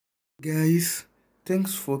Guys,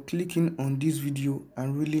 thanks for clicking on this video. I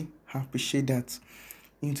really appreciate that.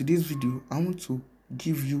 In today's video, I want to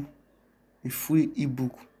give you a free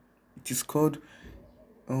ebook. It is called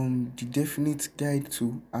The Definite Guide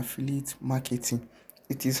to Affiliate Marketing.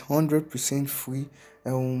 It is 100% free.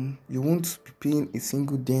 You won't be paying a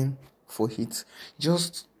single dime for it.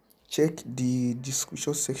 Just check the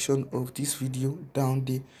description section of this video down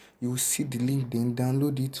there. You will see the link, then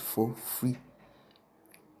download it for free.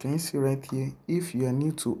 Can you see right here? If you are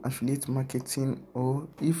new to affiliate marketing, or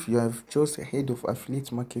if you have just heard of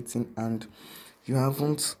affiliate marketing and you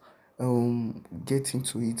haven't get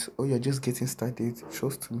into it, or you're just getting started,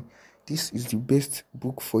 trust me, this is the best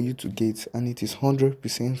book for you to get, and it is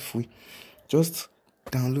 100% free. Just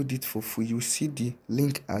download it for free. You see the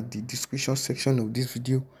link at the description section of this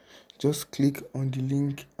video. Just click on the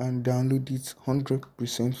link and download it.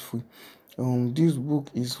 100% free. This book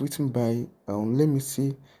is written by let me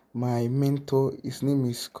see, my mentor. His name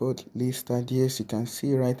is called Lester. Yes, you can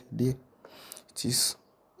see right there. It's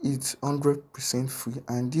 100% free,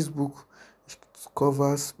 and this book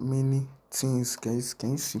covers many things, guys.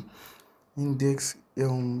 Can you see? Index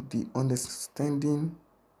the understanding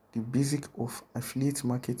the basic of affiliate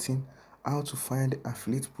marketing, how to find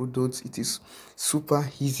affiliate products. It is super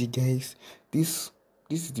easy, guys. This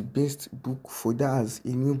is the best book for that as a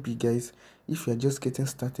newbie, guys. If you are just getting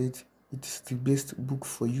started, it is the best book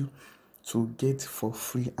for you to get for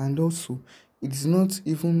free. And also, it's not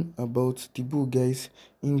even about the book, guys.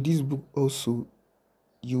 In this book also,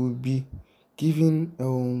 you will be given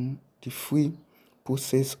the free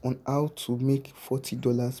process on how to make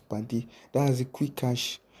 $40 per day. That is a quick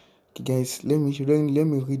cash. Okay, guys, let me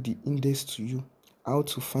read the index to you. How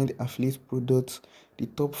to find affiliate products, the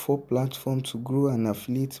top 4 platforms to grow an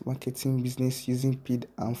affiliate marketing business using paid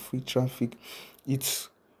and free traffic.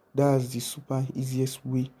 That's the super easiest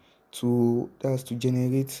way to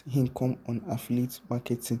generate income on affiliate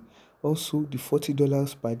marketing. Also, the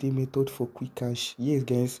 $40 per day method for quick cash. Yes,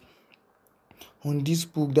 guys, in this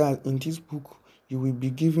book you will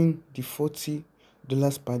be given the $40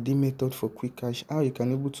 per day method for quick cash, how you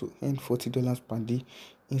can able to earn $40 per day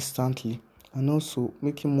instantly, and also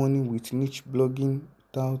making money with niche blogging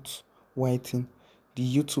without writing, the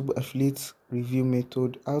YouTube affiliate review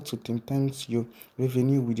method, how to 10 times your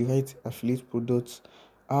revenue with the right affiliate products,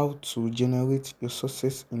 how to generate your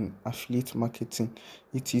success in affiliate marketing.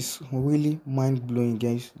 It is really mind-blowing,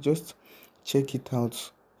 guys. Just check it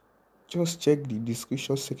out. Just check the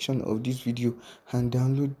description section of this video and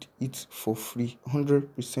download it for free.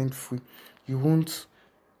 100% free. You won't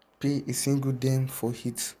pay a single dime for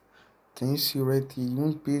it. Can you see right here? You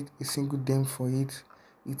won't pay a single dime for it.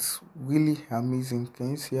 It's really amazing.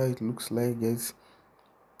 Can you see how it looks like, guys?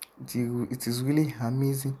 It is really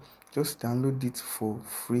amazing. Just download it for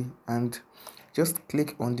free and just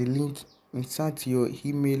click on the link, insert your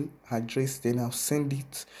email address, then I'll send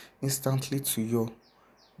it instantly to your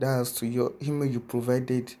email you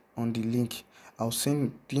provided on the link. I'll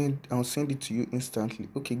send it to you instantly.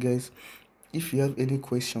 Okay, guys, if you have any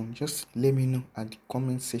question, just let me know at the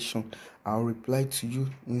comment section. I'll reply to you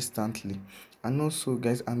instantly. And also,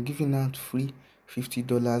 guys, I'm giving out free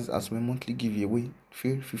 $50 as my monthly giveaway.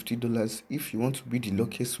 Free $50. If you want to be the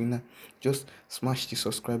luckiest winner, just smash the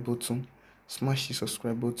subscribe button,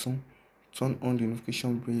 turn on the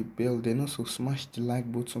notification bell, then also smash the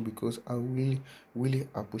like button, because I really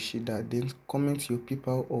appreciate that. Then comment your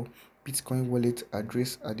PayPal or Bitcoin wallet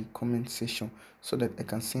address at the comment section so that I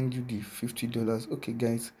can send you the $50. Okay,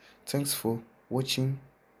 guys, thanks for watching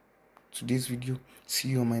today's video. See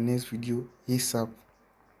you on my next video. ASAP.